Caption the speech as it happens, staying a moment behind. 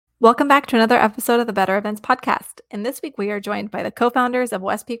Welcome back to another episode of the Better Events podcast. And this week we are joined by the co-founders of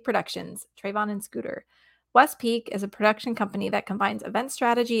West Peak Productions, Trayvon and Scooter. West Peak is a production company that combines event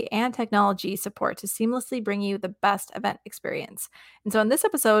strategy and technology support to seamlessly bring you the best event experience. And so in this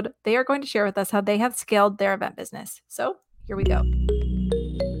episode, they are going to share with us how they have scaled their event business. So here we go.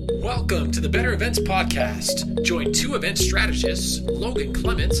 Welcome to the Better Events podcast. Join two event strategists, Logan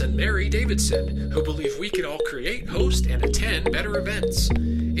Clements and Mary Davidson, who believe we can all create, host, and attend better events.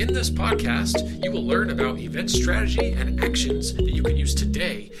 In this podcast, you will learn about event strategy and actions that you can use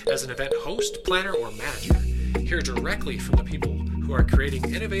today as an event host, planner, or manager. Hear directly from the people who are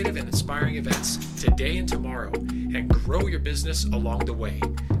creating innovative and inspiring events today and tomorrow, and grow your business along the way.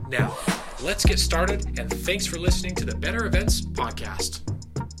 Now, let's get started, and thanks for listening to the Better Events podcast.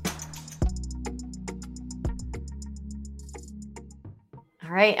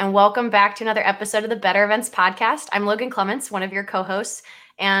 All right, and welcome back to another episode of the Better Events podcast. I'm Logan Clements, one of your co-hosts,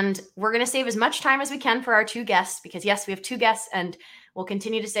 and we're going to save as much time as we can for our two guests because, yes, we have two guests, and we'll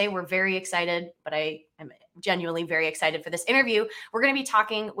continue to say we're very excited, but I am genuinely very excited for this interview. We're going to be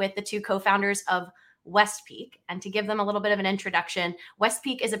talking with the two co-founders of West Peak, and to give them a little bit of an introduction, West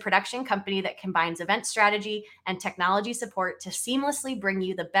Peak is a production company that combines event strategy and technology support to seamlessly bring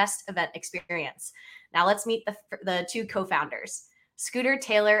you the best event experience. Now let's meet the two co-founders. Scooter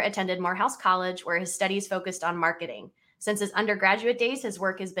Taylor attended Morehouse College, where his studies focused on marketing. Since his undergraduate days, his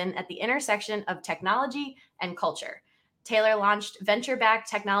work has been at the intersection of technology and culture. Taylor launched venture-backed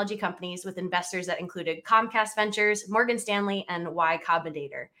technology companies with investors that included Comcast Ventures, Morgan Stanley, and Y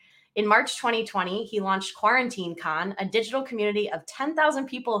Combinator. In March 2020, he launched Quarantine Con, a digital community of 10,000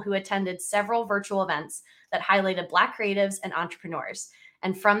 people who attended several virtual events that highlighted Black creatives and entrepreneurs.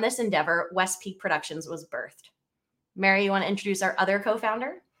 And from this endeavor, West Peak Productions was birthed. Mary, you want to introduce our other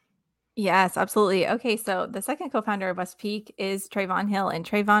co-founder? Yes, absolutely. Okay, so the second co-founder of West Peak is Trayvon Hill, and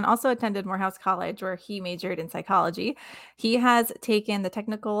Trayvon also attended Morehouse College, where he majored in psychology. He has taken the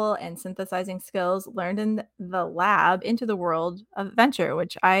technical and synthesizing skills learned in the lab into the world of venture,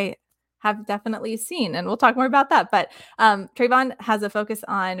 which I have definitely seen, and we'll talk more about that. But Trayvon has a focus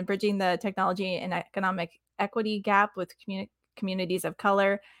on bridging the technology and economic equity gap with communities of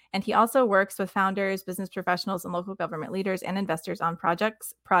color. And he also works with founders, business professionals, and local government leaders and investors on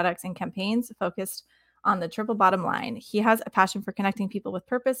projects, products, and campaigns focused on the triple bottom line. He has a passion for connecting people with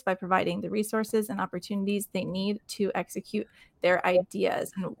purpose by providing the resources and opportunities they need to execute their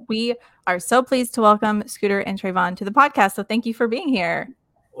ideas. And we are so pleased to welcome Scooter and Trayvon to the podcast. So thank you for being here.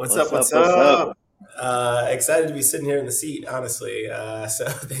 What's up? Excited to be sitting here in the seat, honestly. So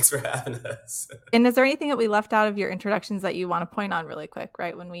thanks for having us. And is there anything that we left out of your introductions that you want to point on really quick,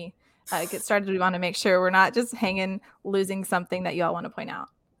 right? When we get started, we want to make sure we're not just losing something that you all want to point out.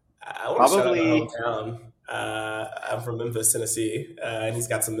 I want to shout out my hometown. I'm from Memphis, Tennessee, and he's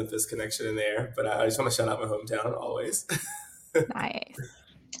got some Memphis connection in there. But I just want to shout out my hometown always. Nice.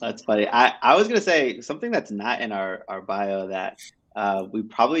 That's funny. I was going to say something that's not in our bio that we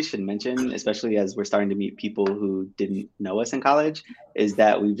probably should mention, especially as we're starting to meet people who didn't know us in college, is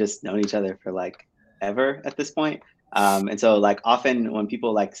that we've just known each other for like ever at this point. And so like often when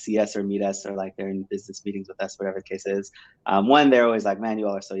people like see us or meet us or like they're in business meetings with us, whatever the case is, one, they're always like, man, you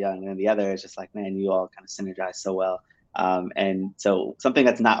all are so young. And the other is just like, man, you all kind of synergize so well. And so something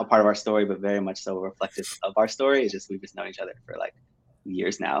that's not a part of our story, but very much so reflective of our story is just we've just known each other for like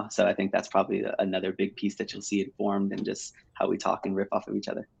years now. So I think that's probably another big piece that you'll see informed and just how we talk and rip off of each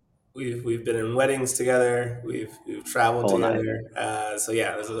other. We've been in weddings together. We've traveled together. So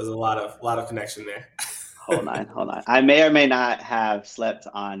yeah, there's a lot of connection there. Hold on. I may or may not have slept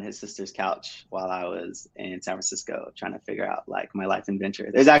on his sister's couch while I was in San Francisco trying to figure out like my life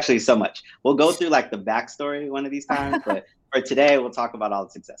adventure. There's actually so much. We'll go through like the backstory one of these times, but for today, we'll talk about all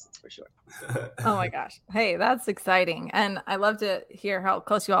the successes for sure. Oh my gosh. Hey, that's exciting. And I love to hear how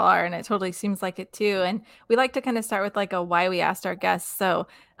close you all are. And it totally seems like it too. And we like to kind of start with like a why we asked our guests. So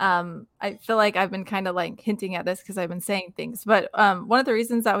I feel like I've been kind of like hinting at this because I've been saying things. But one of the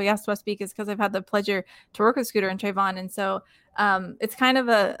reasons that we asked West Peak is because I've had the pleasure to work with Scooter and Trayvon. And so it's kind of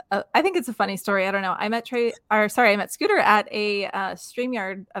I think it's a funny story. I don't know. I met Scooter at a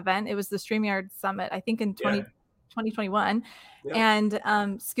StreamYard event. It was the StreamYard Summit, I think in 2021. Yeah.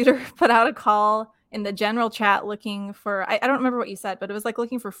 And Scooter put out a call in the general chat looking for, I don't remember what you said, but it was like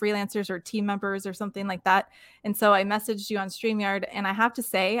looking for freelancers or team members or something like that. And so I messaged you on StreamYard, and I have to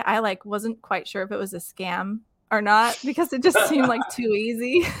say, I like wasn't quite sure if it was a scam or not because it just seemed like too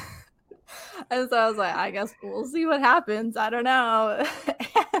easy. And so I was like, I guess we'll see what happens. I don't know.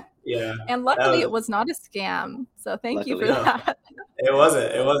 Yeah. And luckily it was not a scam. So thank you for that. It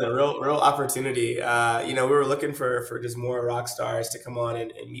wasn't real opportunity. We were looking for just more rock stars to come on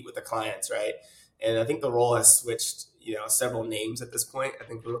and meet with the clients, right? And I think the role has switched, several names at this point. I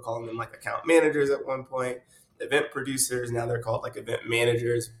think we were calling them like account managers at one point, event producers. Now they're called like event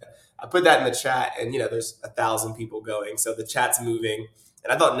managers. I put that in the chat, and there's 1,000 people going, so the chat's moving.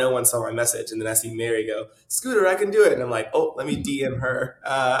 And I thought no one saw my message, and then I see Mary go, "Scooter, I can do it," and I'm like, "Oh, let me DM her."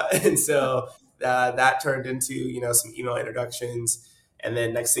 And so that turned into some email introductions, and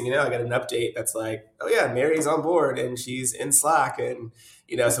then next thing you know, I got an update that's like, "Oh yeah, Mary's on board and she's in Slack," and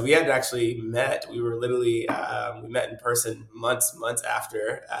so we had actually met. We were literally we met in person months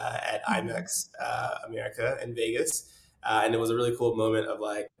after at IMEX America in Vegas, and it was a really cool moment of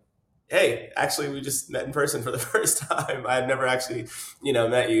like, hey, actually, we just met in person for the first time. I had never actually,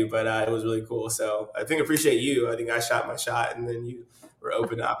 met you, but it was really cool. So I think appreciate you. I think I shot my shot, and then you were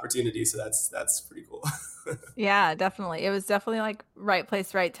open to opportunity. So that's pretty cool. Yeah, definitely. It was definitely like right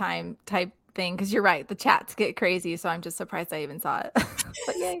place, right time type thing. Because you're right, the chats get crazy. So I'm just surprised I even saw it.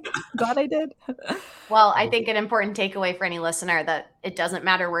 But yay, glad I did. Well, I think an important takeaway for any listener that it doesn't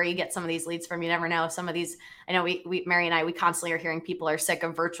matter where you get some of these leads from. You never know. Some of these, I know we Mary and I, we constantly are hearing people are sick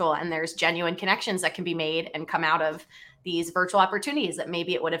of virtual, and there's genuine connections that can be made and come out of these virtual opportunities that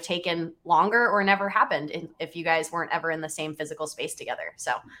maybe it would have taken longer or never happened if you guys weren't ever in the same physical space together.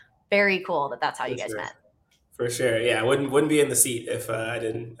 So very cool that that's how you guys met. For sure. Yeah. Wouldn't be in the seat if I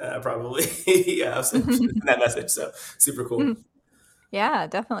didn't probably send that message. So super cool. Yeah,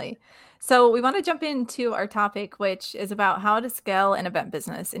 definitely. So we want to jump into our topic, which is about how to scale an event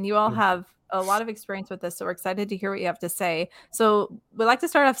business. And you all have a lot of experience with this. So we're excited to hear what you have to say. So we'd like to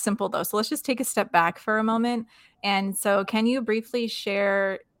start off simple though. So let's just take a step back for a moment. And so can you briefly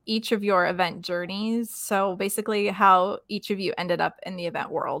share each of your event journeys? So basically how each of you ended up in the event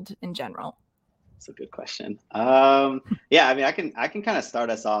world in general. That's a good question. Yeah, I mean, I can kind of start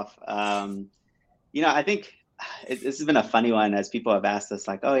us off. I think this has been a funny one as people have asked us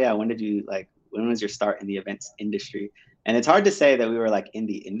like, oh yeah, when was your start in the events industry? And it's hard to say that we were like in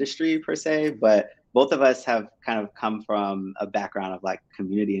the industry per se, but both of us have kind of come from a background of like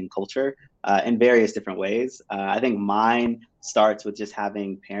community and culture in various different ways. I think mine starts with just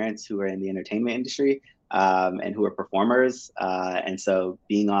having parents who are in the entertainment industry. And who are performers. And so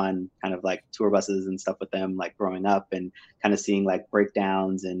being on kind of like tour buses and stuff with them, like growing up and kind of seeing like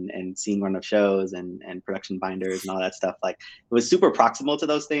breakdowns and seeing run of shows and production binders and all that stuff, like it was super proximal to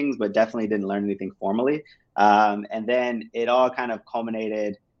those things, but definitely didn't learn anything formally. And then it all kind of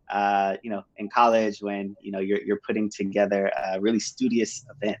culminated in college when, you're putting together really studious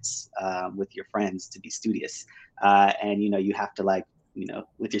events with your friends to be studious. And, you have to like,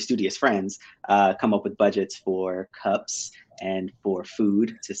 with your studious friends, come up with budgets for cups and for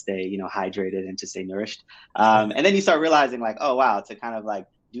food to stay, hydrated and to stay nourished. And then you start realizing like, oh, wow, to kind of like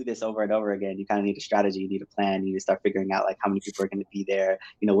do this over and over again, you kind of need a strategy, you need a plan, you need to start figuring out like how many people are going to be there,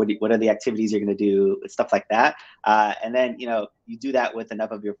 what are the activities you're going to do, stuff like that. And then, you do that with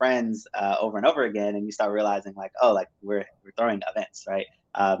enough of your friends over and over again, and you start realizing like, oh, like we're throwing events, right?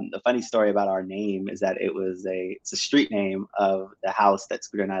 The funny story about our name is that it's a street name of the house that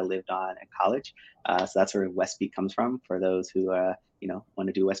Scooter and I lived on in college. So that's where Westbeak comes from for those who, want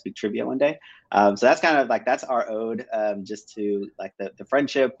to do Westbeak trivia one day. So that's kind of like, that's our ode just to like the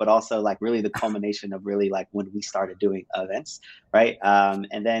friendship, but also like really the culmination of really like when we started doing events, right?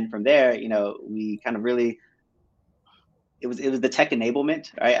 And then from there, we kind of really, it was the tech enablement,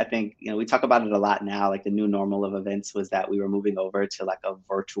 right? I think, we talk about it a lot now, like the new normal of events was that we were moving over to like a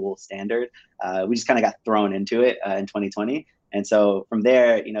virtual standard. We just kind of got thrown into it in 2020. And so from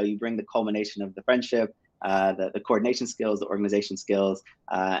there, you bring the culmination of the friendship, the coordination skills, the organization skills,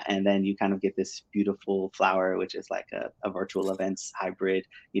 and then you kind of get this beautiful flower, which is like a virtual events hybrid,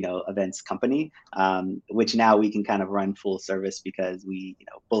 events company, which now we can kind of run full service because we,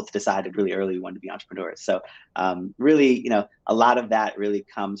 both decided really early we wanted to be entrepreneurs. So really, a lot of that really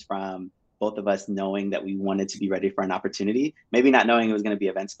comes from both of us knowing that we wanted to be ready for an opportunity, maybe not knowing it was going to be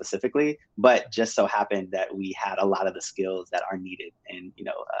events specifically, but just so happened that we had a lot of the skills that are needed in,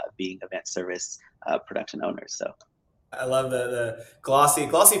 being event service production owners. So I love the glossy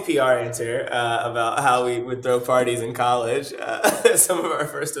PR answer about how we would throw parties in college. Some of our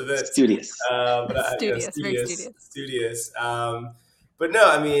first events. Studious. Studious. But no,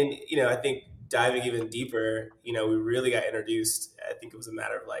 I mean, I think diving even deeper, we really got introduced. I think it was a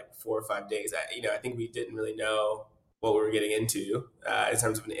matter of like 4 or 5 days. I think we didn't really know what we were getting into in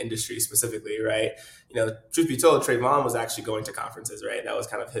terms of an industry specifically, right? Truth be told, Trayvon was actually going to conferences, right? That was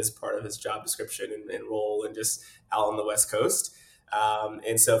kind of his part of his job description and role and just out on the West Coast.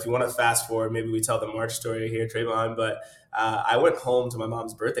 And so if you want to fast forward, maybe we tell the March story here, Trayvon, but I went home to my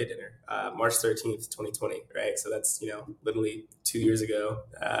mom's birthday dinner, March 13th, 2020, right? So that's, literally 2 years ago,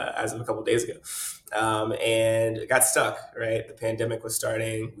 as of a couple of days ago. And it got stuck, right? The pandemic was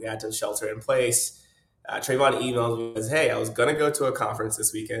starting. We had to shelter in place. Trayvon emailed me and says, hey, I was going to go to a conference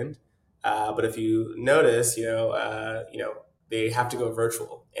this weekend. But if you notice, they have to go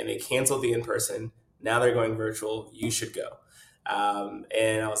virtual and they canceled the in-person. Now they're going virtual. You should go.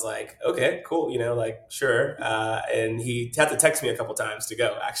 And I was like, okay, cool. Sure. And he had to text me a couple times to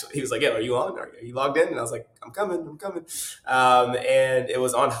go, actually. He was like, yeah, are you on? Are you logged in? And I was like, I'm coming. And it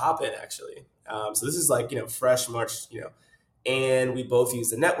was on Hopin, actually. So this is fresh March, and we both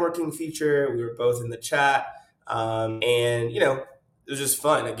used the networking feature. We were both in the chat. And, it was just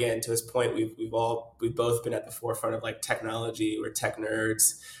fun. Again, to his point, we've both been at the forefront of technology. We're tech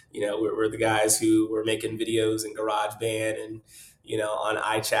nerds. We're the guys who were making videos in GarageBand and, on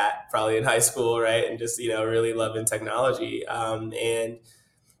iChat, probably in high school, right? And just, really loving technology. And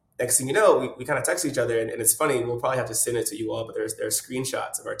next thing you know, we kind of text each other. And it's funny, we'll probably have to send it to you all, but there's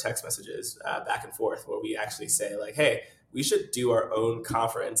screenshots of our text messages back and forth where we actually say hey, we should do our own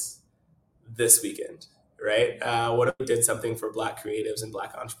conference this weekend. Right? What if we did something for Black creatives and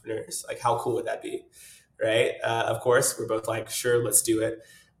Black entrepreneurs? How cool would that be? Right? Of course, we're both sure, let's do it.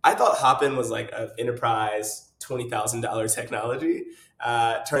 I thought Hopin was an enterprise $20,000 technology.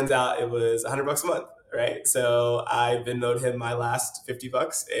 Turns out it was $100 a month. Right? So I Venmo'd him my last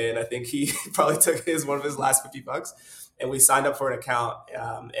 $50, and I think he probably took one of his last $50. And we signed up for an account.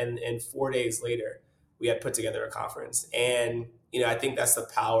 And 4 days later, we had put together a conference. And I think that's the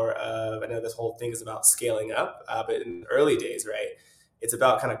power of, I know this whole thing is about scaling up, but in the early days, right, it's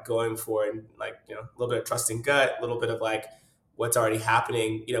about kind of going for it and a little bit of trusting gut, a little bit of what's already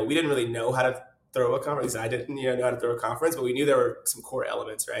happening. We didn't really know how to throw a conference. I didn't know how to throw a conference, but we knew there were some core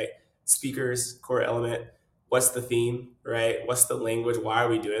elements, right? Speakers, core element. What's the theme, right? What's the language? Why are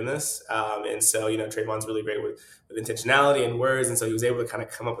we doing this? And so, Trayvon's really great with intentionality and words. And so he was able to kind of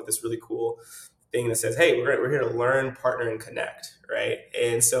come up with this really cool thing that says, hey, we're here to learn, partner, and connect, right?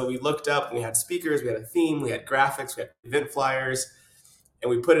 And so we looked up and we had speakers, we had a theme, we had graphics, we had event flyers, and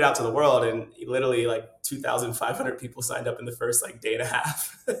we put it out to the world, and literally 2,500 people signed up in the first day and a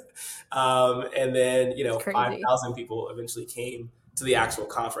half. And then, 5,000 people eventually came to the actual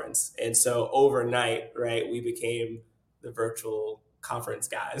conference. And so overnight, right, we became the virtual conference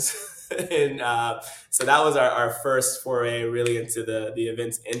guys. And so that was our first foray really into the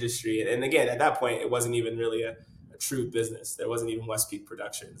events industry. And again, at that point, it wasn't even really a true business. There wasn't even West Peak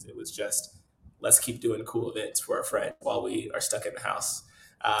Productions. It was just, let's keep doing cool events for our friends while we are stuck in the house.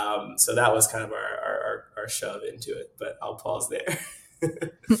 So that was kind of our shove into it, but I'll pause there.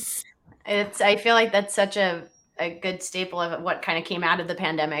 I feel like that's such a good staple of what kind of came out of the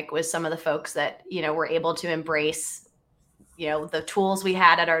pandemic was some of the folks that, were able to embrace the tools we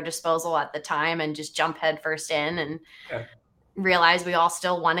had at our disposal at the time and just jump headfirst in and realize we all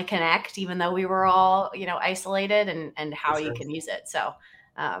still want to connect, even though we were all, isolated and how you can use it. So,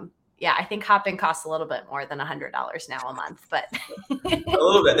 I think Hopin costs a little bit more than $100 now a month, but a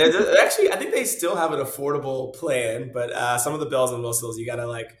little bit. Actually, I think they still have an affordable plan, but some of the bells and whistles, you got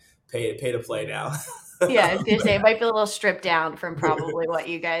to pay to play now. Yeah, I was going to say it might be a little stripped down from probably what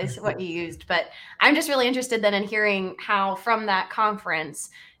you used, but I'm just really interested then in hearing how from that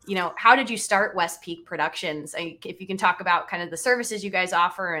conference, how did you start West Peak Productions? If you can talk about kind of the services you guys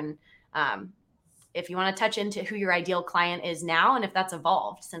offer and if you want to touch into who your ideal client is now and if that's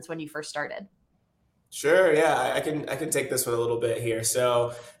evolved since when you first started. Sure. Yeah, I can take this one a little bit here.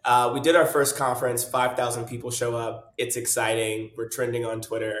 So we did our first conference, 5,000 people show up. It's exciting. We're trending on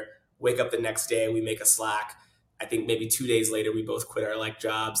Twitter. Wake up the next day, we make a Slack. I think maybe 2 days later, we both quit our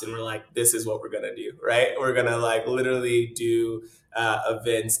jobs and we're this is what we're going to do, right? We're going to literally do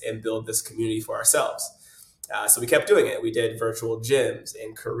events and build this community for ourselves. So we kept doing it. We did virtual gyms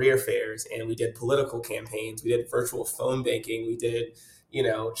and career fairs, and we did political campaigns. We did virtual phone banking. We did,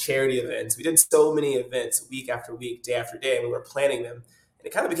 charity events. We did so many events week after week, day after day, and we were planning them. And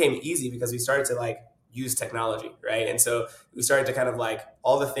it kind of became easy because we started to use technology, right? And so we started to kind of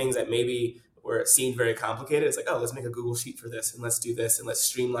all the things that maybe were seemed very complicated. It's oh, let's make a Google Sheet for this, and let's do this, and let's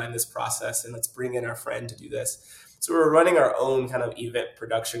streamline this process, and let's bring in our friend to do this. So we were running our own kind of event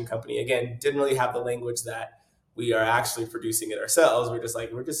production company. Again, didn't really have the language that we are actually producing it ourselves. We're just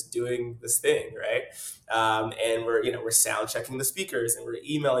we're just doing this thing, right? And we're sound checking the speakers and we're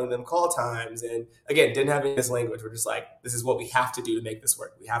emailing them call times. And again, didn't have any of this language. We're just this is what we have to do to make this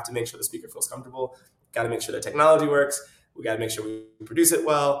work. We have to make sure the speaker feels comfortable. Got to make sure the technology works. We got to make sure we produce it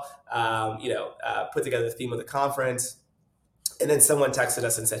well. Put together the theme of the conference. And then someone texted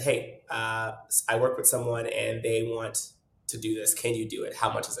us and said, hey, I work with someone and they want to do this. Can you do it?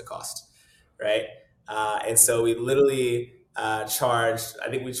 How much does it cost? Right. And so we literally I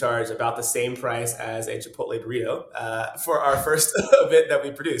think we charged about the same price as a Chipotle burrito for our first event that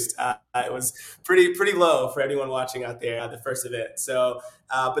we produced. It was pretty low for anyone watching out there, the first event. So,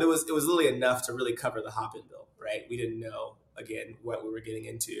 but it was literally enough to really cover the hop-in bill, right? We didn't know, again, what we were getting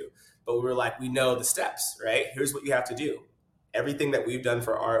into, but we were like, we know the steps, right? Here's what you have to do. Everything that we've done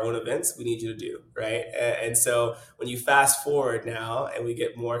for our own events, we need you to do, right? And so when you fast forward now and we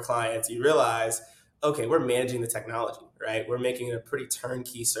get more clients, you realize, okay, we're managing the technology, right? We're making it a pretty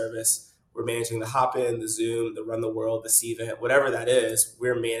turnkey service. We're managing the hop-in, the Zoom, the Run the World, the C-Event, whatever that is,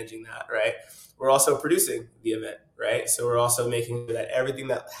 we're managing that, right? We're also producing the event, right? So we're also making sure that everything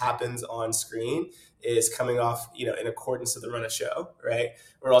that happens on screen is coming off, in accordance to the run of show, right?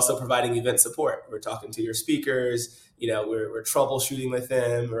 We're also providing event support. We're talking to your speakers, we're troubleshooting with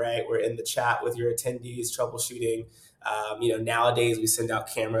them, right? We're in the chat with your attendees, troubleshooting. Nowadays we send out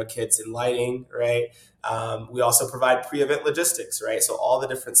camera kits and lighting, right? We also provide pre-event logistics, right? So all the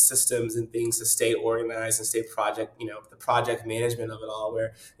different systems and things to stay organized and stay the project management of it all,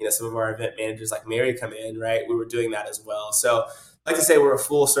 where, some of our event managers like Mary come in, right? We were doing that as well. So I like to say we're a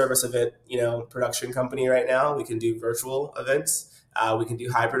full service event, production company right now. We can do virtual events. We can do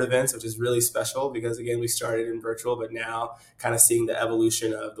hybrid events, which is really special because, again, we started in virtual, but now kind of seeing the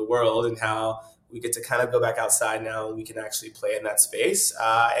evolution of the world and how we get to kind of go back outside now and we can actually play in that space.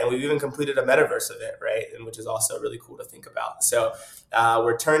 And we've even completed a metaverse event, right? And which is also really cool to think about. So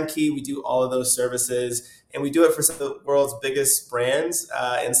we're turnkey. We do all of those services and we do it for some of the world's biggest brands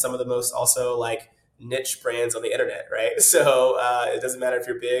and some of the most also like niche brands on the internet, right? So it doesn't matter if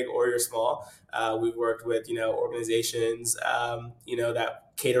you're big or you're small. We've worked with, organizations, that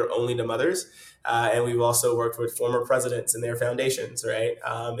cater only to mothers. And we've also worked with former presidents and their foundations, right?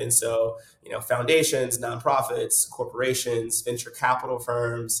 And so, foundations, nonprofits, corporations, venture capital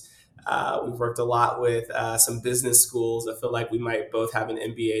firms. We've worked a lot with some business schools. I feel like we might both have an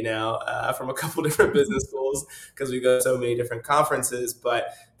MBA now from a couple different business schools because we go to so many different conferences.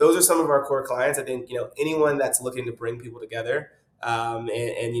 But those are some of our core clients. I think, anyone that's looking to bring people together and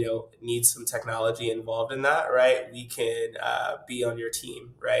needs some technology involved in that, right? We can be on your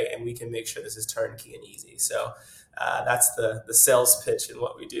team, right? And we can make sure this is turnkey and easy. So that's the sales pitch in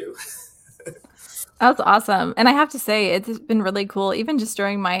what we do. That's awesome. And I have to say, it's been really cool, even just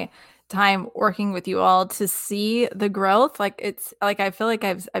during my time working with you all, to see the growth. Like it's like I feel like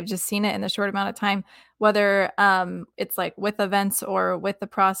I've just seen it in a short amount of time, whether it's like with events or with the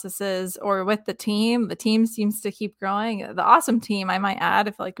processes or with the team. The team seems to keep growing. The awesome team, I might add.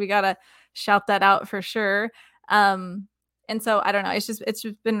 I feel like we gotta shout that out for sure. And so I don't know. It's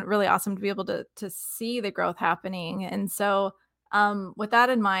just been really awesome to be able to see the growth happening. And so with that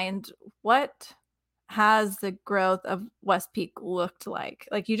in mind, what has the growth of West Peak looked like?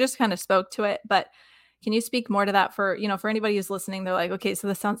 Like you just kind of spoke to it, but can you speak more to that for anybody who's listening? They're like, okay, so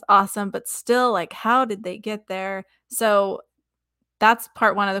this sounds awesome, but still, like, how did they get there? So that's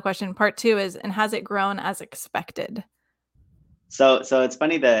part one of the question. Part two is, and has it grown as expected? So it's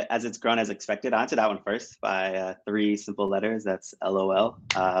funny that as it's grown as expected, I'll answer that one first by 3 simple letters. That's LOL,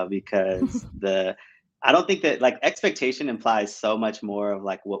 because I don't think that like expectation implies so much more of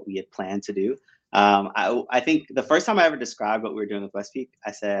like what we had planned to do. I think the first time I ever described what we were doing with West Peak,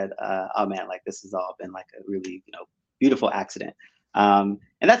 I said, oh man, like this has all been like a really, beautiful accident. And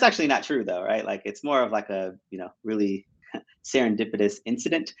that's actually not true though, right? Like it's more of like a, really serendipitous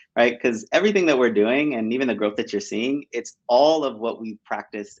incident, right? Because everything that we're doing and even the growth that you're seeing, it's all of what we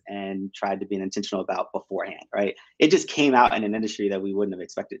practiced and tried to be intentional about beforehand, right? It just came out in an industry that we wouldn't have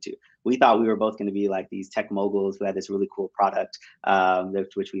expected to. We thought we were both going to be like these tech moguls who had this really cool product,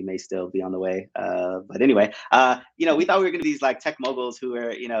 which we may still be on the way. But anyway, we thought we were going to be these like tech moguls who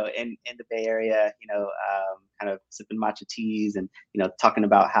were, in the Bay Area, kind of sipping matcha teas and, talking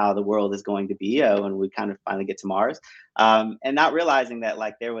about how the world is going to be when we kind of finally get to Mars. And not realizing that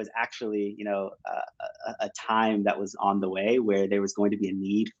like there was actually, a time that was on the way where there was going to be a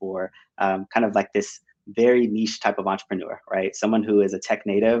need for kind of like this very niche type of entrepreneur, right? Someone who is a tech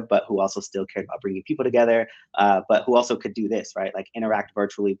native, but who also still cared about bringing people together, but who also could do this, right? Like interact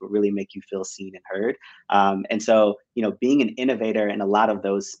virtually, but really make you feel seen and heard. And so, being an innovator in a lot of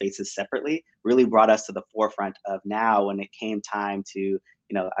those spaces separately really brought us to the forefront of now when it came time to,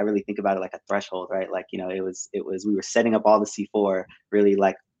 I really think about it like a threshold, right? Like, it was, we were setting up all the C4 really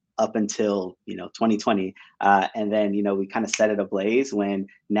like up until, 2020. And then, we kind of set it ablaze when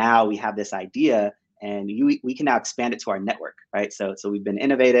now we have this idea and we can now expand it to our network, right? So we've been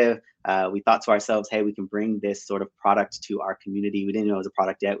innovative. We thought to ourselves, hey, we can bring this sort of product to our community. We didn't know it was a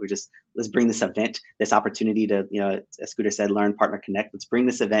product yet. Let's bring this event, this opportunity to, as Scooter said, learn, partner, connect. Let's bring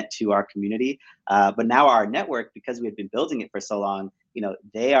this event to our community. But now our network, because we had been building it for so long,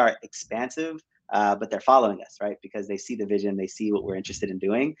 they are expansive. But they're following us, right? Because they see the vision, they see what we're interested in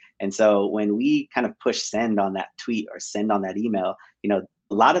doing. And so when we kind of push send on that tweet or send on that email, a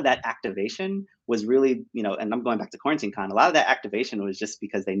lot of that activation was really, and I'm going back to Quarantine Con, a lot of that activation was just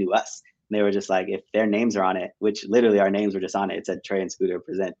because they knew us. And they were just like, if their names are on it, which literally our names were just on it, it said Trey and Scooter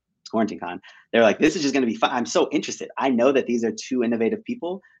present Quarantine Con. They're like, this is just going to be fun. I'm so interested. I know that these are two innovative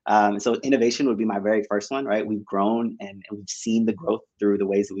people. So innovation would be my very first one, right? We've grown and we've seen the growth through the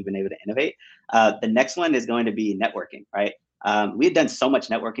ways that we've been able to innovate. The next one is going to be networking, right? We had done so much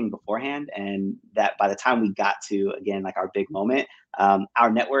networking beforehand, and that by the time we got to, again, like our big moment, our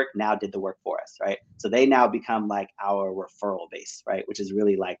network now did the work for us, right? So they now become like our referral base, right? Which is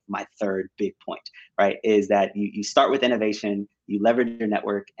really like my third big point, right? Is that you start with innovation, you leverage your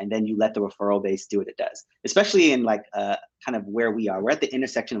network, and then you let the referral base do what it does, especially in like kind of where we are. We're at the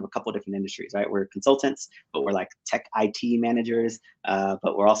intersection of a couple of different industries, right? We're consultants, but we're like tech IT managers,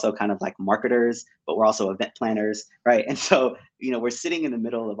 but we're also kind of like marketers, but we're also event planners, right? And so, we're sitting in the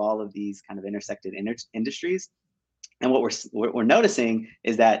middle of all of these kind of intersected industries. And what we're noticing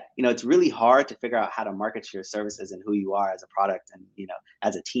is that, it's really hard to figure out how to market your services and who you are as a product and,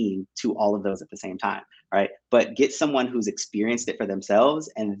 as a team to all of those at the same time, right? But get someone who's experienced it for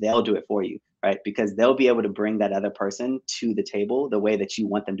themselves and they'll do it for you, right? Because they'll be able to bring that other person to the table the way that you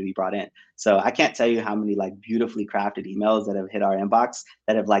want them to be brought in. So I can't tell you how many like beautifully crafted emails that have hit our inbox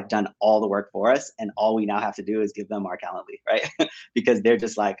that have like done all the work for us. And all we now have to do is give them our Calendly, right? Because they're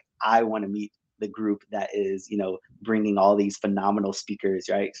just like, I want to meet the group that is, bringing all these phenomenal speakers,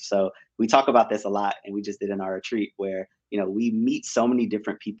 right? So we talk about this a lot, and we just did in our retreat where, we meet so many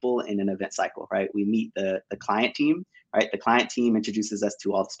different people in an event cycle, right? We meet the client team, right? The client team introduces us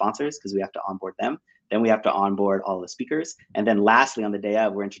to all the sponsors because we have to onboard them. Then we have to onboard all the speakers. And then lastly, on the day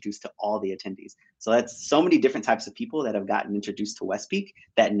of, we're introduced to all the attendees. So that's so many different types of people that have gotten introduced to Westpeak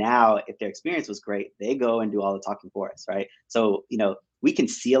that now, if their experience was great, they go and do all the talking for us, right? So, we can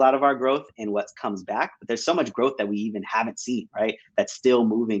see a lot of our growth in what comes back, but there's so much growth that we even haven't seen, right? That's still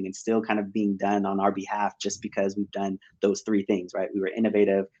moving and still kind of being done on our behalf just because we've done those three things, right? We were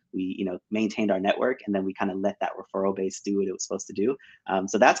innovative, we, maintained our network, and then we kind of let that referral base do what it was supposed to do.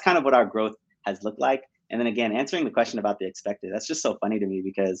 So that's kind of what our growth has looked like. And then again, answering the question about the expected, that's just so funny to me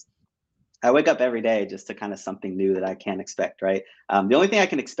because I wake up every day just to kind of something new that I can't expect, right? The only thing I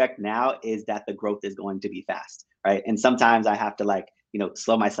can expect now is that the growth is going to be fast, right? And sometimes I have to like,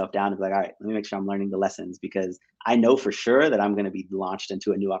 slow myself down and be like, all right, let me make sure I'm learning the lessons because I know for sure that I'm going to be launched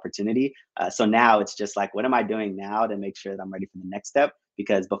into a new opportunity. So now it's just like, what am I doing now to make sure that I'm ready for the next step?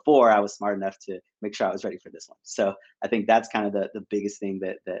 Because before I was smart enough to make sure I was ready for this one. So I think that's kind of the biggest thing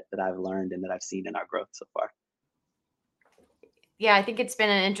that I've learned and that I've seen in our growth so far. Yeah, I think it's been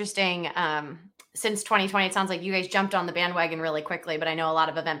an interesting, since 2020, it sounds like you guys jumped on the bandwagon really quickly, but I know a lot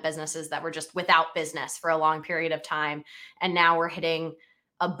of event businesses that were just without business for a long period of time. And now we're hitting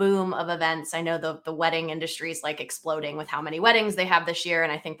a boom of events. I know the wedding industry is like exploding with how many weddings they have this year.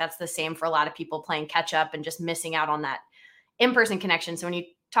 And I think that's the same for a lot of people playing catch up and just missing out on that in-person connection. So when you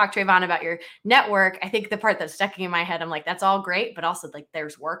talk, Trayvon, about your network, I think the part that's sticking in my head, I'm like, that's all great, but also like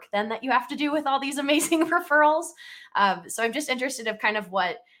there's work then that you have to do with all these amazing referrals. So I'm just interested of kind of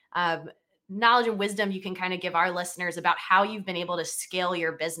what knowledge and wisdom you can kind of give our listeners about how you've been able to scale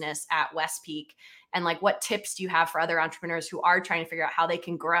your business at Westpeak, and like what tips do you have for other entrepreneurs who are trying to figure out how they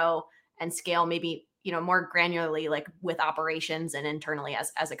can grow and scale maybe, more granularly, like with operations and internally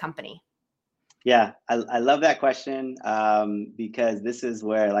as a company. Yeah, I love that question because this is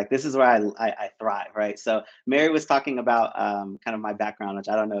where I thrive, right? So Mary was talking about kind of my background, which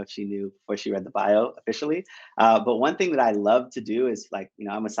I don't know if she knew before she read the bio officially. But one thing that I love to do is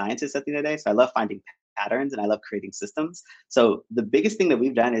I'm a scientist at the end of the day, so I love finding patterns and I love creating systems. So the biggest thing that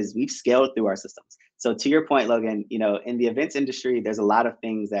we've done is we've scaled through our systems. So to your point, Logan, in the events industry, there's a lot of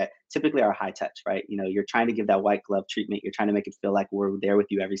things that typically are high touch, right? You're trying to give that white glove treatment. You're trying to make it feel like we're there with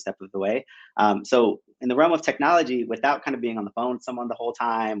you every step of the way. So in the realm of technology, without kind of being on the phone with someone the whole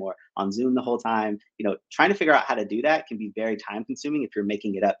time or on Zoom the whole time, trying to figure out how to do that can be very time consuming if you're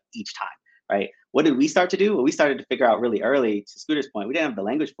making it up each time. Right? What did we start to do? Well, we started to figure out really early, to Scooter's point, we didn't have the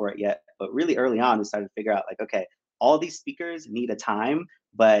language for it yet, but really early on, we started to figure out like, okay, all these speakers need a time,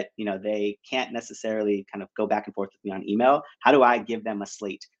 but they can't necessarily kind of go back and forth with me on email. How do I give them a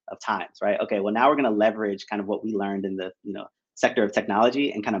slate of times, right? Okay, well now we're going to leverage kind of what we learned in the sector of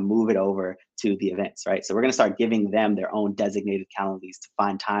technology and kind of move it over to the events, right? So we're going to start giving them their own designated calendars to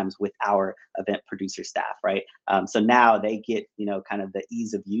find times with our event producer staff, right? So now they get, kind of the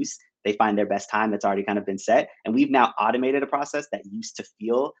ease of use. They find their best time that's already kind of been set. And we've now automated a process that used to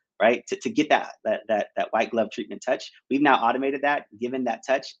feel, right, to get that white glove treatment touch. We've now automated that, given that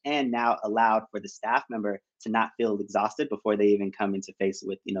touch, and now allowed for the staff member to not feel exhausted before they even come into face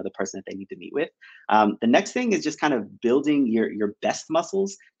with, the person that they need to meet with. The next thing is just kind of building your best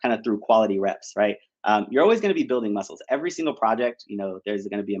muscles kind of through quality reps, right? You're always going to be building muscles. Every single project, there's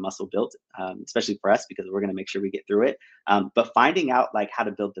going to be a muscle built, especially for us, because we're going to make sure we get through it. But finding out like how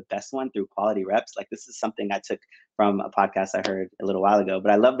to build the best one through quality reps, like this is something I took from a podcast I heard a little while ago.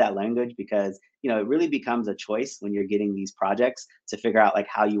 But I love that language because, it really becomes a choice when you're getting these projects to figure out like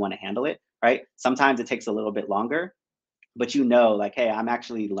how you want to handle it, right? Sometimes it takes a little bit longer, but like, hey, I'm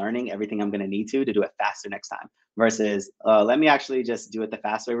actually learning everything I'm going to need to do it faster next time versus let me actually just do it the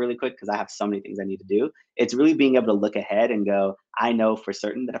fast way really quick because I have so many things I need to do. It's really being able to look ahead and go, I know for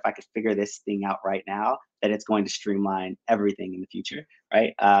certain that if I could figure this thing out right now, that it's going to streamline everything in the future,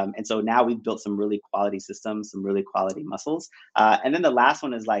 right? And so now we've built some really quality systems, some really quality muscles. And then the last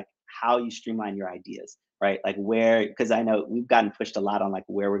one is like how you streamline your ideas, right? Like because I know we've gotten pushed a lot on like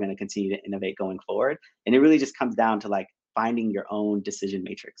where we're going to continue to innovate going forward. And it really just comes down to like finding your own decision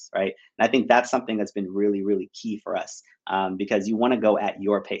matrix, right? And I think that's something that's been really, really key for us because you want to go at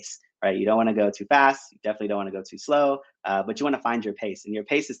your pace, right? You don't want to go too fast. You definitely don't want to go too slow, but you want to find your pace. And your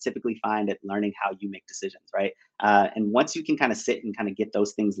pace is typically found at learning how you make decisions, right? And once you can kind of sit and kind of get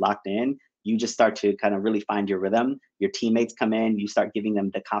those things locked in, you just start to kind of really find your rhythm. Your teammates come in, you start giving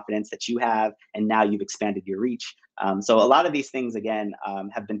them the confidence that you have, and now you've expanded your reach. So a lot of these things, again,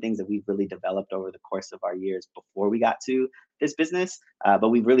 have been things that we've really developed over the course of our years before we got to this business. But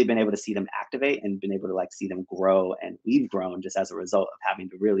we've really been able to see them activate and been able to like see them grow. And we've grown just as a result of having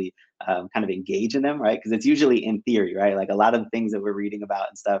to really kind of engage in them, right? Because it's usually in theory, right? Like a lot of the things that we're reading about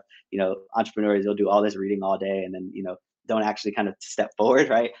and stuff, entrepreneurs, you'll do all this reading all day and then, don't actually kind of step forward,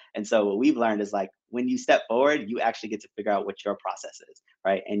 right? And so what we've learned is like when you step forward, you actually get to figure out what your process is,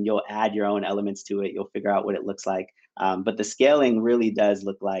 right? And you'll add your own elements to it. You'll figure out what it looks like. But the scaling really does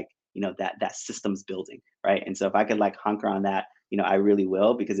look like, that systems building, right? And so if I could like hunker on that, I really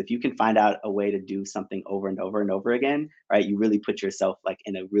will, because if you can find out a way to do something over and over and over again, right, you really put yourself like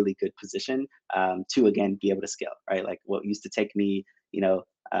in a really good position to again be able to scale, right? Like what used to take me,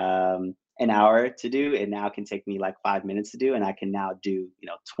 an hour to do, it now can take me like 5 minutes to do, and I can now do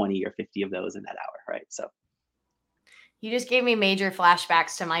 20 or 50 of those in that hour, right? So you just gave me major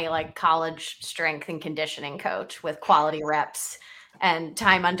flashbacks to my like college strength and conditioning coach with quality reps and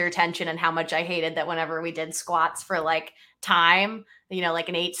time under tension, and how much I hated that whenever we did squats for like time, like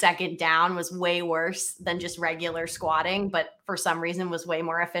an 8-second down was way worse than just regular squatting, but for some reason was way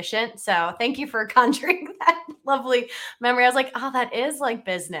more efficient. So thank you for conjuring that lovely memory. I was like, oh, that is like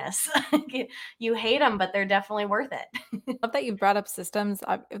business. You hate them, but they're definitely worth it. I love that you brought up systems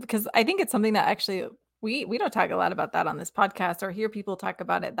because I think it's something that actually we don't talk a lot about that on this podcast or hear people talk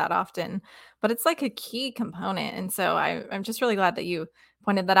about it that often, but it's like a key component. And so I'm just really glad that you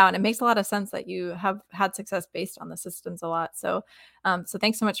pointed that out. And it makes a lot of sense that you have had success based on the systems a lot. So, so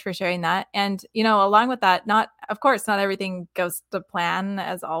thanks so much for sharing that. And, along with that, of course, not everything goes to plan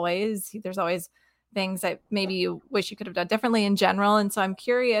as always. There's always things that maybe you wish you could have done differently in general. And so I'm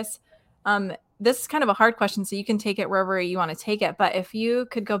curious, this is kind of a hard question, so you can take it wherever you want to take it. But if you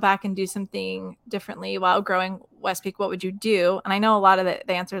could go back and do something differently while growing Westpeak, what would you do? And I know a lot of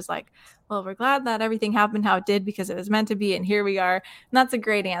the answer is like, well, we're glad that everything happened how it did because it was meant to be, and here we are. And that's a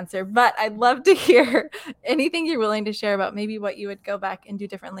great answer. But I'd love to hear anything you're willing to share about maybe what you would go back and do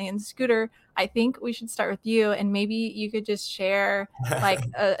differently. And Scooter, I think we should start with you, and maybe you could just share like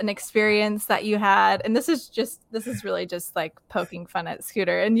an experience that you had. And this is really just like poking fun at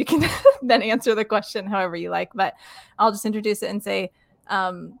Scooter, and you can then answer the question however you like. But I'll just introduce it and say,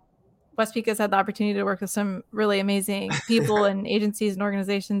 Westpeak has had the opportunity to work with some really amazing people and agencies and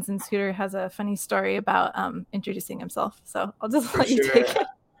organizations, and Scooter has a funny story about introducing himself. So I'll just let you take it.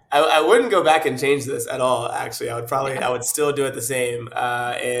 I wouldn't go back and change this at all. Actually, I would still do it the same.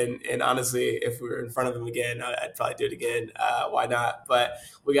 And honestly, if we were in front of him again, I'd probably do it again. Why not? But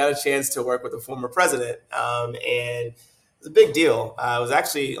we got a chance to work with the former president, and it was a big deal. It was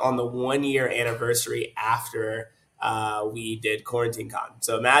actually on the 1-year anniversary after we did Quarantine Con.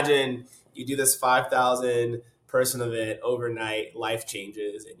 So imagine you do this 5,000 person event overnight, life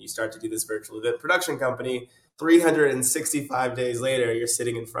changes, and you start to do this virtual event production company. 365 days later, you're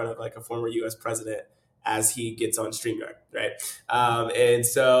sitting in front of like a former US president as he gets on StreamYard, right? And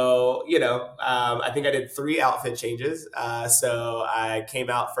so, I think I did 3 outfit changes. So I came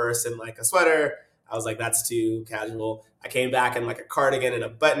out first in like a sweater. I was like, that's too casual. I came back in like a cardigan and a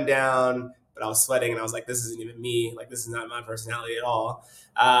button down, but I was sweating and I was like, this isn't even me. Like, this is not my personality at all.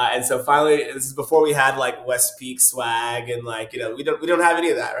 And so finally, this is before we had like West Peak swag and like, we don't have any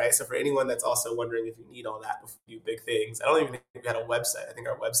of that, right? So for anyone that's also wondering if you need all that before you do big things, I don't even think we had a website. I think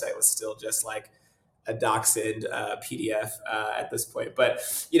our website was still just like a DocSend PDF at this point. But,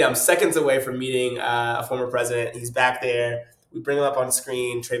 I'm seconds away from meeting a former president. He's back there. We bring him up on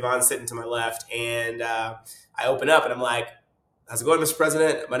screen. Trayvon's sitting to my left. And I open up and I'm like, how's it going, Mr.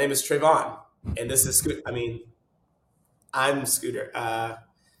 President? My name is Trayvon. And this is Scooter. I'm Scooter. And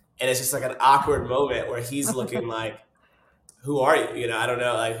it's just like an awkward moment where he's looking like, who are you? I don't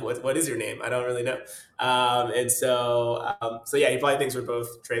know. Like, what is your name? I don't really know. And so yeah, he probably thinks we're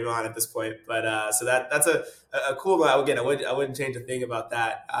both Trayvon at this point. But so that's a cool one. Again, I wouldn't change a thing about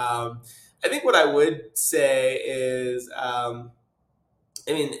that. I think what I would say is,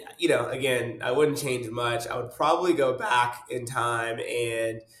 again, I wouldn't change much. I would probably go back in time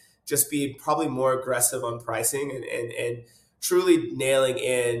and just be probably more aggressive on pricing and truly nailing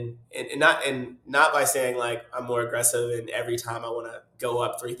in and not by saying like I'm more aggressive and every time I want to go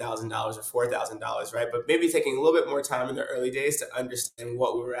up $3,000 or $4,000, right? But maybe taking a little bit more time in the early days to understand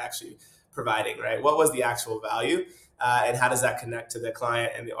what we were actually providing, right? What was the actual value and how does that connect to the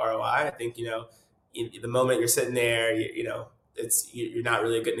client and the ROI? I think, the moment you're sitting there, you're not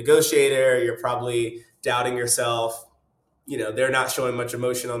really a good negotiator. You're probably doubting yourself. They're not showing much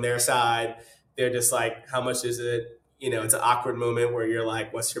emotion on their side. They're just like, how much is it? It's an awkward moment where you're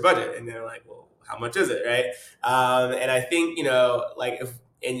like, what's your budget? And they're like, well, how much is it? Right. And I think,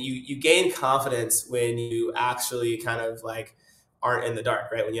 you gain confidence when you actually kind of like aren't in the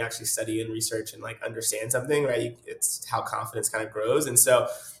dark, right? When you actually study and research and like understand something, right? It's how confidence kind of grows. And so,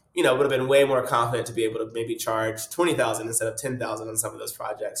 would have been way more confident to be able to maybe charge 20,000 instead of 10,000 on some of those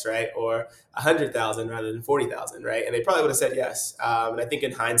projects, right? Or 100,000 rather than 40,000, right? And they probably would have said yes. And I think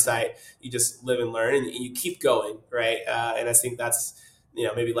in hindsight, you just live and learn and you keep going, right? And I think that's,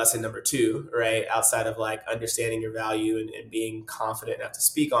 maybe lesson number 2, right? Outside of like understanding your value and being confident enough to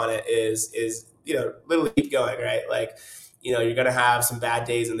speak on it is literally keep going, right? Like, you're going to have some bad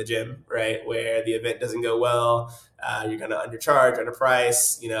days in the gym, right? Where the event doesn't go well. You're going to undercharge,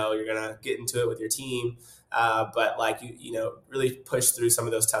 underprice, you're going to get into it with your team. But like, really push through some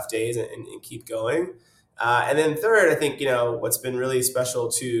of those tough days and keep going. And then third, I think, what's been really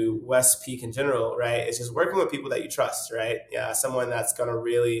special to West Peak in general, right, is just working with people that you trust, right? Yeah, someone that's going to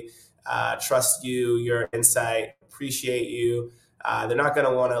really trust you, your insight, appreciate you. They're not going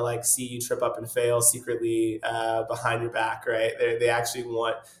to want to like see you trip up and fail secretly behind your back, right? They actually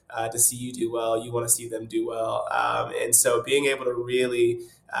want to see you do well. You want to see them do well. And so being able to really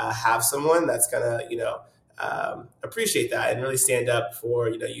have someone that's going to, appreciate that and really stand up for,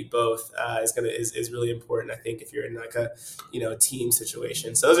 you both is really important. I think if you're in like a, team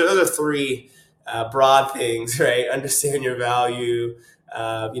situation. So those are 3 broad things, right? Understand your value,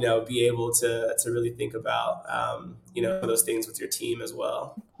 be able to really think about, those things with your team as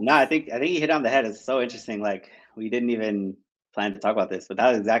well. No, I think you hit on the head. It's so interesting. Like we didn't even plan to talk about this, but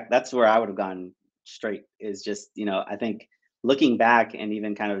that's where I would have gone straight is just, I think looking back and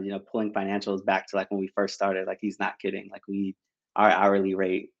even kind of, pulling financials back to like when we first started, like he's not kidding. Like our hourly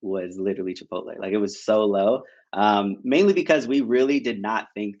rate was literally Chipotle. Like it was so low, mainly because we really did not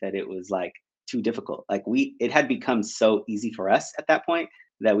think that it was like too difficult. Like it had become so easy for us at that point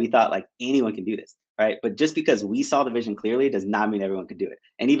that we thought like anyone can do this, right? But just because we saw the vision clearly does not mean everyone could do it.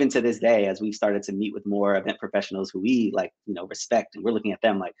 And even to this day, as we've started to meet with more event professionals who we like, respect, and we're looking at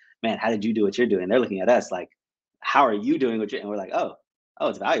them like, man, how did you do what you're doing? They're looking at us like, how are you doing what you're, and we're like, oh,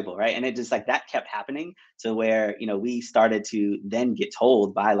 it's valuable, right? And it just like that kept happening to where, we started to then get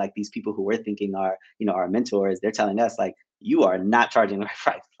told by like these people who we're thinking are, our mentors, they're telling us like, you are not charging the right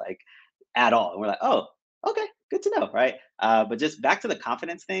price, like at all. And we're like, oh, okay, good to know, right? But just back to the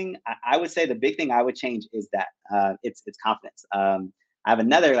confidence thing, I would say the big thing I would change is that it's confidence. I have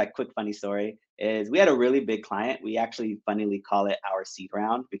another like quick funny story is we had a really big client. We actually funnily call it our seed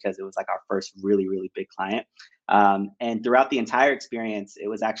round because it was like our first really, really big client. And throughout the entire experience, it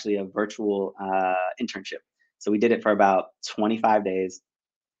was actually a virtual internship. So we did it for about 25 days,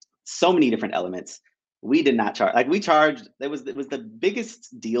 so many different elements. We did not charge, like we charged, it was the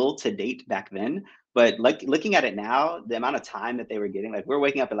biggest deal to date back then. But like looking at it now, the amount of time that they were getting, like we're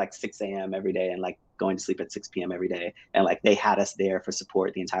waking up at like 6 a.m. every day and like going to sleep at 6 p.m. every day. And like they had us there for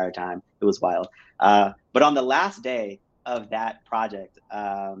support the entire time. It was wild. But on the last day of that project,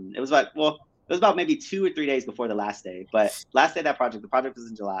 it was was about maybe 2 or 3 days before the last day. But last day of that project, the project was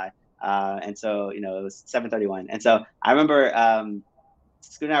in July. And so, it was 7:31. And so I remember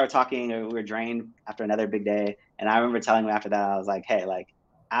Scoot and I were talking, we were drained after another big day. And I remember telling him after that, I was like, hey, like,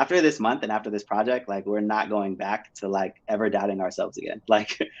 after this month and after this project, like, we're not going back to like ever doubting ourselves again.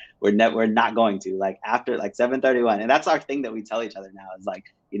 Like, we're not going to, like, after like 7:31. And that's our thing that we tell each other now is like,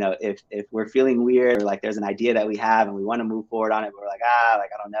 if we're feeling weird or like there's an idea that we have and we want to move forward on it, but we're like, like,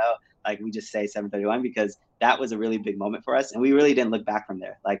 I don't know. Like, we just say 7:31 because that was a really big moment for us. And we really didn't look back from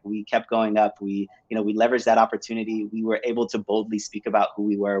there. Like, we kept going up. We leveraged that opportunity. We were able to boldly speak about who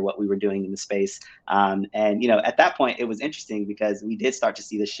we were, what we were doing in the space. And, at that point, it was interesting because we did start to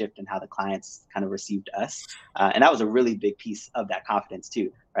see the shift in how the clients kind of received us. And that was a really big piece of that confidence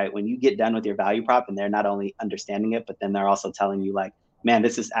too, right? When you get done with your value prop and they're not only understanding it, but then they're also telling you like, man,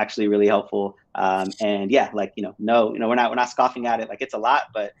 this is actually really helpful. And yeah, like, no, we're not scoffing at it. Like, it's a lot,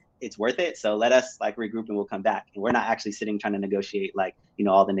 but it's worth it. So let us like regroup and we'll come back. And we're not actually sitting trying to negotiate like,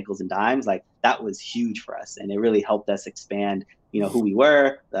 all the nickels and dimes. Like, that was huge for us. And it really helped us expand, who we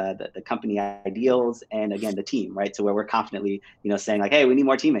were, the company ideals, and again, the team, right? So where we're confidently, saying like, hey, we need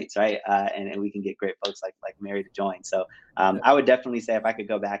more teammates, right? And we can get great folks like Mary to join. So I would definitely say if I could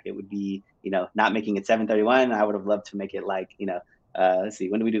go back, it would be, not making it 7:31. I would have loved to make it like, let's see,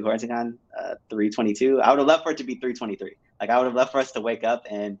 when do we do QuarantineCon? 3:22. I would have loved for it to be 3:23. Like, I would have loved for us to wake up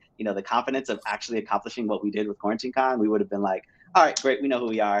and, the confidence of actually accomplishing what we did with QuarantineCon, we would have been like, all right, great. We know who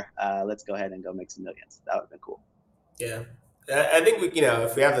we are. Let's go ahead and go make some millions. That would have been cool. Yeah. I think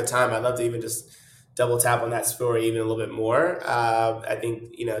if we have the time, I'd love to even just double tap on that story even a little bit more. I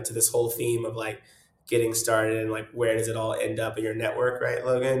think, to this whole theme of like getting started and like, where does it all end up in your network, right,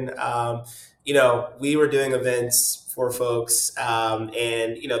 Logan? We were doing events for folks and,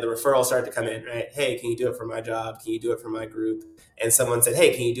 the referrals started to come in, right? Hey, can you do it for my job? Can you do it for my group? And someone said,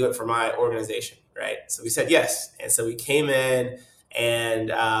 hey, can you do it for my organization, right? So we said yes. And so we came in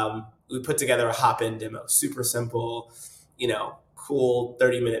and we put together a hop-in demo, super simple, cool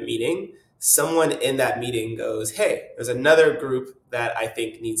 30-minute meeting. Someone in that meeting goes, hey, there's another group that I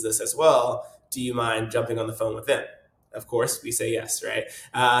think needs this as well. Do you mind jumping on the phone with them? Of course, we say yes, right?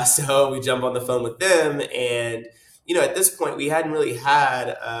 So we jump on the phone with them. And, at this point, we hadn't really had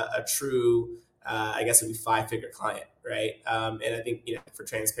a true, I guess it would be 5-figure client, right? And I think, for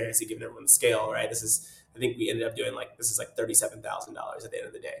transparency, giving everyone the scale, right? I think we ended up doing this is like $37,000 at the end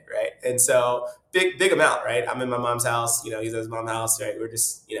of the day, right? And so big amount, right? I'm in my mom's house, he's at his mom's house, right? We're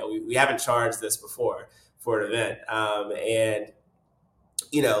just, we haven't charged this before for an event. And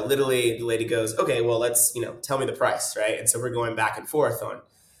literally the lady goes, okay, well, let's, tell me the price, right? And so we're going back and forth on,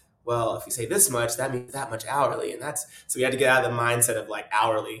 well, if you say this much, that means that much hourly. And so we had to get out of the mindset of like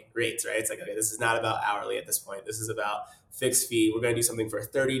hourly rates, right? It's like, okay, this is not about hourly at this point. This is about fixed fee. We're going to do something for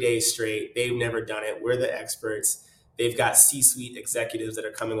 30 days straight. They've never done it. We're the experts. They've got C-suite executives that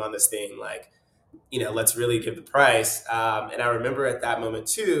are coming on this thing. Like, let's really give the price. And I remember at that moment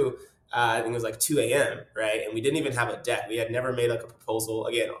too, I think it was like 2 a.m., right? And we didn't even have a deck. We had never made like a proposal.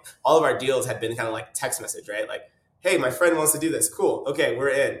 Again, all of our deals had been kind of like text message, right? Like, hey, my friend wants to do this. Cool. Okay, we're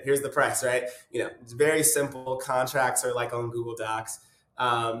in. Here's the price, right? It's very simple. Contracts are like on Google Docs.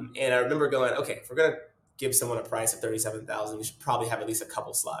 And I remember going, okay, if we're going to give someone a price of $37,000, we should probably have at least a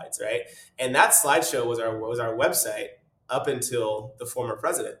couple slides, right? And that slideshow was our website up until the former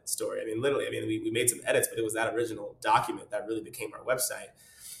president story. I mean, literally, we made some edits, but it was that original document that really became our website.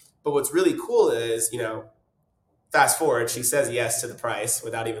 But what's really cool is, fast forward, she says yes to the price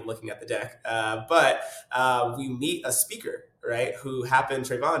without even looking at the deck. But we meet a speaker, right,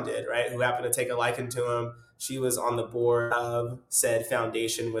 Trayvon did, right, who happened to take a liking to him. She was on the board of said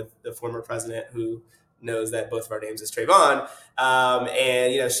foundation with the former president who knows that both of our names is Trayvon.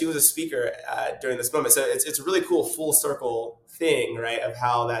 And, she was a speaker during this moment. So it's a really cool full circle thing, right, of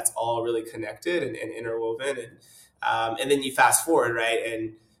how that's all really connected and interwoven. And then you fast forward, right,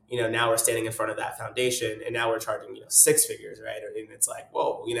 and now we're standing in front of that foundation and now we're charging, 6 figures, right? And it's like,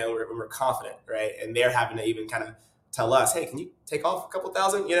 whoa, we're confident, right? And they're having to even kind of tell us, hey, can you take off a couple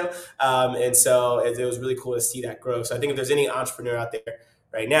thousand, And so it was really cool to see that growth. So I think if there's any entrepreneur out there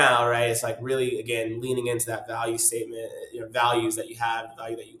right now, right, it's like really, again, leaning into that value statement, values that you have, the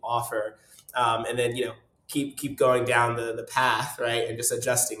value that you offer. And then, keep going down the path, right? And just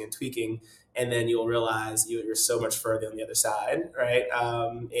adjusting and tweaking. And then you'll realize you're so much further on the other side, right?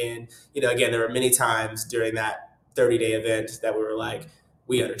 And, again, there were many times during that 30-day event that we were like,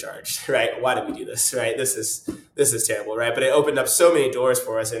 we undercharged, right? Why did we do this, right? This is terrible, right? But it opened up so many doors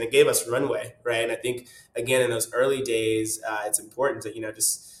for us and it gave us runway, right? And I think, again, in those early days, it's important to,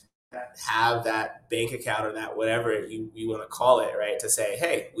 just have that bank account or that whatever you want to call it, right? To say,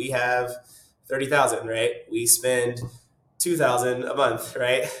 hey, we have 30,000, right? We spend 2,000 a month,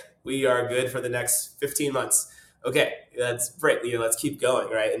 right? We are good for the next 15 months. Okay, that's great. Let's keep going,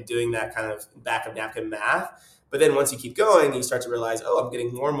 right? And doing that kind of back of napkin math. But then once you keep going, you start to realize, oh, I'm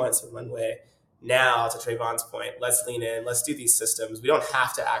getting more months in one way. Now, to Trayvon's point, let's lean in. Let's do these systems. We don't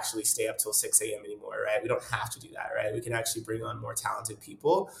have to actually stay up till 6 a.m. anymore, right? We don't have to do that, right? We can actually bring on more talented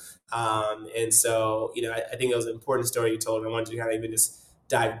people. And so, I think it was an important story you told. And I wanted to kind of even just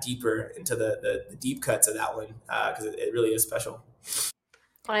dive deeper into the deep cuts of that one because it really is special.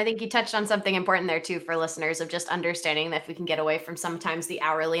 Well, I think you touched on something important there too for listeners of just understanding that if we can get away from sometimes the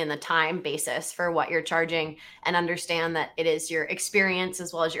hourly and the time basis for what you're charging and understand that it is your experience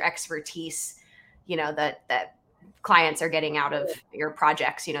as well as your expertise, that clients are getting out of your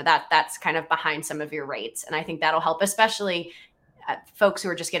projects, that's kind of behind some of your rates. And I think that'll help, especially folks who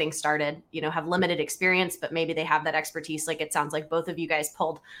are just getting started, have limited experience, but maybe they have that expertise. Like it sounds like both of you guys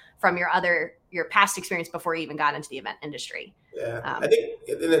pulled from your past experience before you even got into the event industry. Yeah, I think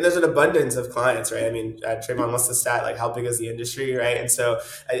there's an abundance of clients, right? I mean, Trayvon, what's the stat? Like, how big is the industry, right? And so,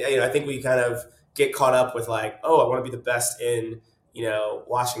 I think we kind of get caught up with like, oh, I want to be the best in,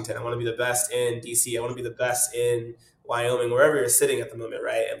 Washington. I want to be the best in DC. I want to be the best in Wyoming, wherever you're sitting at the moment,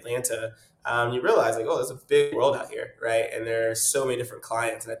 right? Atlanta. You realize like, oh, there's a big world out here, right? And there's so many different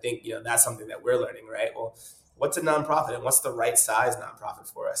clients. And I think, that's something that we're learning, right? Well, what's a nonprofit and what's the right size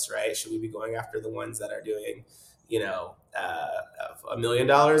nonprofit for us, right? Should we be going after the ones that are doing, $1 million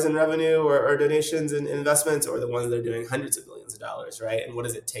in revenue or donations and investments, or the ones that are doing hundreds of millions of dollars, right? And what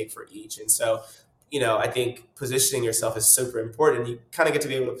does it take for each? And so, I think positioning yourself is super important. You kind of get to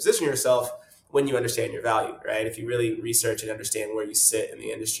be able to position yourself when you understand your value, right? If you really research and understand where you sit in the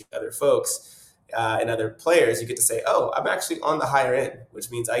industry, other folks and other players, you get to say, oh, I'm actually on the higher end,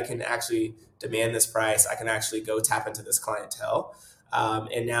 which means I can actually demand this price. I can actually go tap into this clientele.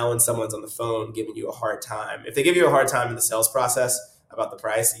 And now when someone's on the phone giving you a hard time, if they give you a hard time in the sales process about the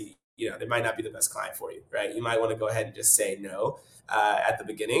price, they might not be the best client for you, right? You might want to go ahead and just say no at the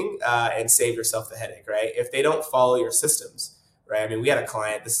beginning and save yourself the headache, right? If they don't follow your systems, right? I mean, we had a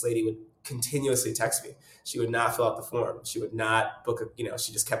client, this lady would continuously text me. She would not fill out the form. She would not book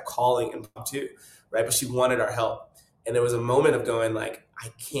she just kept calling impromptu, right? But she wanted our help. And there was a moment of going like, I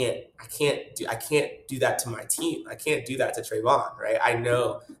can't do that to my team. I can't do that to Trayvon, right? I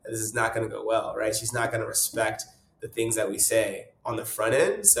know that this is not going to go well, right? She's not going to respect the things that we say on the front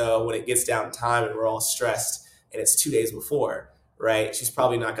end. So when it gets down time and we're all stressed and it's 2 days before, right? She's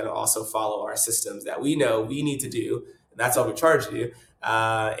probably not going to also follow our systems that we know we need to do. And that's all we charge you.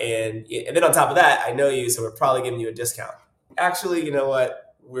 And then on top of that, I know you, so we're probably giving you a discount. Actually, you know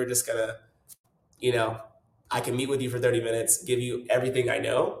what? We're just going to, I can meet with you for 30 minutes, give you everything I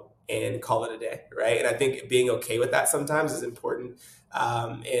know, and call it a day, right? And I think being okay with that sometimes is important.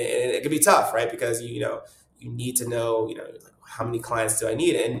 And it can be tough, right? Because, you need to know, like, how many clients do I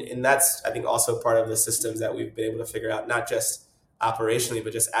need? And that's, I think, also part of the systems that we've been able to figure out, not just operationally,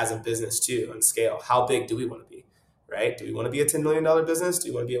 but just as a business too, on scale. How big do we want to be, right? Do we want to be a $10 million business? Do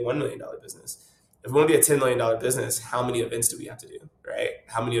we want to be a $1 million business? If we want to be a $10 million business, how many events do we have to do, right?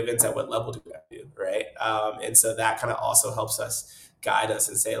 How many events at what level do we have to do, right? And so that kind of also helps us guide us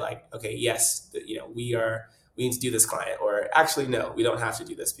and say like, okay, yes, we need to do this client, or actually, no, we don't have to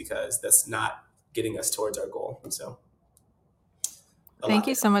do this because that's not getting us towards our goal. So. Thank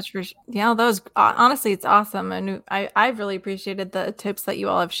you so much for, that was, honestly, it's awesome. And I've really appreciated the tips that you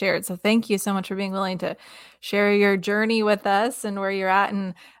all have shared. So thank you so much for being willing to share your journey with us and where you're at.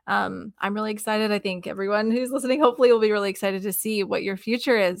 And I'm really excited. I think everyone who's listening, hopefully will be really excited to see what your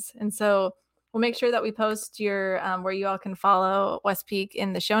future is. And so we'll make sure that we post your, where you all can follow West Peak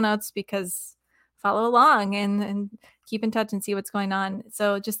in the show notes, because follow along and keep in touch and see what's going on.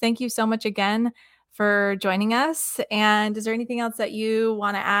 So just thank you so much again for joining us. And is there anything else that you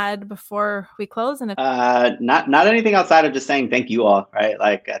want to add before we close? And not anything outside of just saying thank you all, right?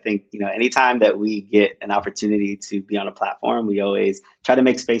 Like, I think, anytime that we get an opportunity to be on a platform, we always try to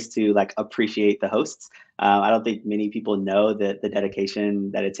make space to like appreciate the hosts. I don't think many people know that the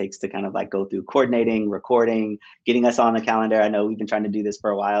dedication that it takes to kind of like go through coordinating, recording, getting us on the calendar. I know we've been trying to do this for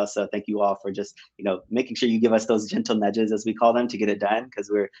a while. So thank you all for just, making sure you give us those gentle nudges, as we call them, to get it done,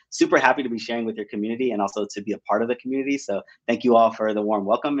 because we're super happy to be sharing with your community and also to be a part of the community. So thank you all for the warm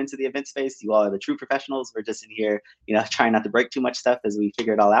welcome into the event space. You all are the true professionals. We're just in here, trying not to break too much stuff as we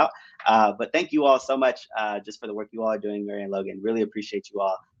figure it all out. But thank you all so much just for the work you all are doing, Mary and Logan. Really appreciate you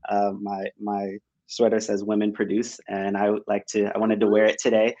all. My sweater says "Women Produce," and I wanted to wear it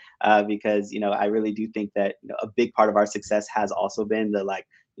today because I really do think that a big part of our success has also been the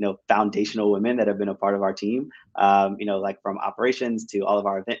foundational women that have been a part of our team. Like from operations to all of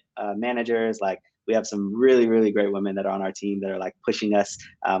our event managers, like we have some really, really great women that are on our team that are like pushing us.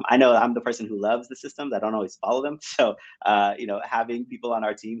 I know I'm the person who loves the systems. I don't always follow them. So, having people on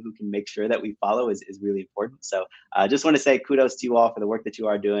our team who can make sure that we follow is really important. So just want to say kudos to you all for the work that you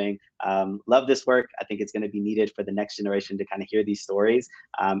are doing. Love this work. I think it's going to be needed for the next generation to kind of hear these stories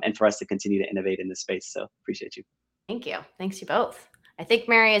and for us to continue to innovate in this space. So appreciate you. Thank you. Thanks you both. I think,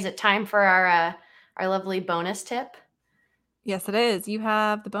 Mary, is it time for our lovely bonus tip? Yes, it is. You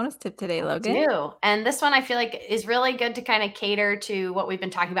have the bonus tip today, Logan. I do. And this one I feel like is really good to kind of cater to what we've been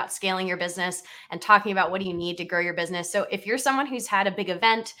talking about, scaling your business and talking about what do you need to grow your business. So if you're someone who's had a big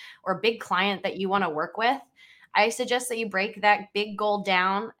event or a big client that you want to work with, I suggest that you break that big goal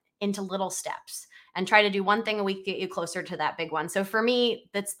down into little steps and try to do one thing a week to get you closer to that big one. So for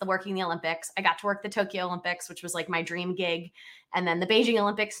me, that's the working the Olympics. I got to work the Tokyo Olympics, which was like my dream gig. And then the Beijing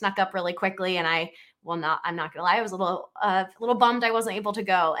Olympics snuck up really quickly. And I'm not gonna lie, I was a little bummed I wasn't able to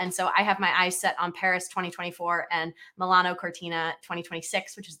go. And so I have my eyes set on Paris 2024 and Milano Cortina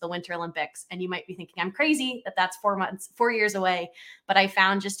 2026, which is the Winter Olympics. And you might be thinking I'm crazy that that's 4 years away. But I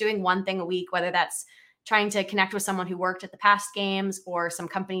found just doing one thing a week, whether that's trying to connect with someone who worked at the past games, or some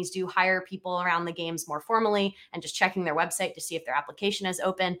companies do hire people around the games more formally, and just checking their website to see if their application is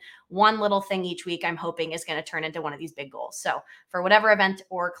open. One little thing each week, I'm hoping, is going to turn into one of these big goals. So for whatever event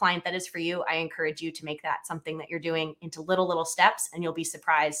or client that is for you, I encourage you to make that something that you're doing into little steps, and you'll be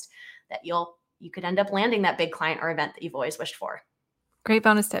surprised that you could end up landing that big client or event that you've always wished for. Great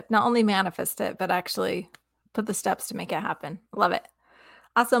bonus tip. Not only manifest it, but actually put the steps to make it happen. Love it.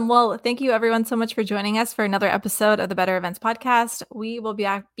 Awesome. Well, thank you everyone so much for joining us for another episode of the Better Events Podcast. We will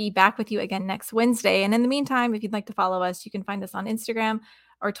be back with you again next Wednesday. And in the meantime, if you'd like to follow us, you can find us on Instagram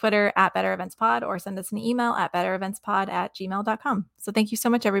or Twitter at Better Events Pod, or send us an email at bettereventspod@gmail.com. So thank you so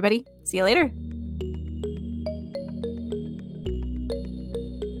much, everybody. See you later.